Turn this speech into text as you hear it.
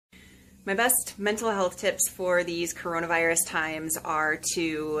My best mental health tips for these coronavirus times are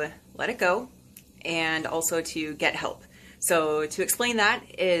to let it go and also to get help. So to explain that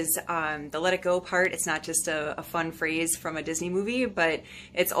is the let it go part. It's not just a fun phrase from a Disney movie, but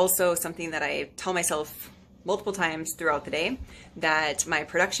it's also something that I tell myself multiple times throughout the day, that my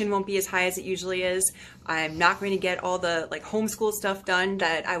production won't be as high as it usually is. I'm not going to get all the homeschool stuff done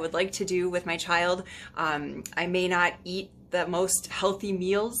that I would like to do with my child. I may not eat the most healthy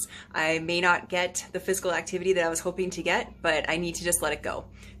meals. I may not get the physical activity that I was hoping to get, but I need to just let it go,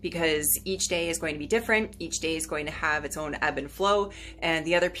 because each day is going to be different. Each day is going to have its own ebb and flow. And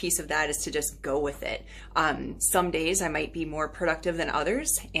the other piece of that is to just go with it. Some days I might be more productive than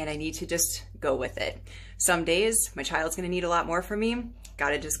others, and I need to just go with it. Some days my child's going to need a lot more from me.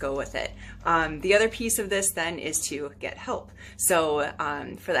 Gotta just go with it. The other piece of this then is to get help. So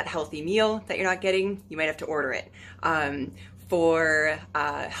for that healthy meal that you're not getting, you might have to order it. For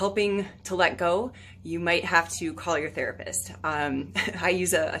helping to let go, you might have to call your therapist. I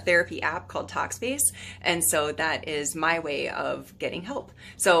use a therapy app called Talkspace, and so that is my way of getting help.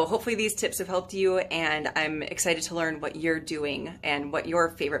 So hopefully these tips have helped you, and I'm excited to learn what you're doing and what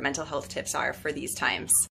your favorite mental health tips are for these times.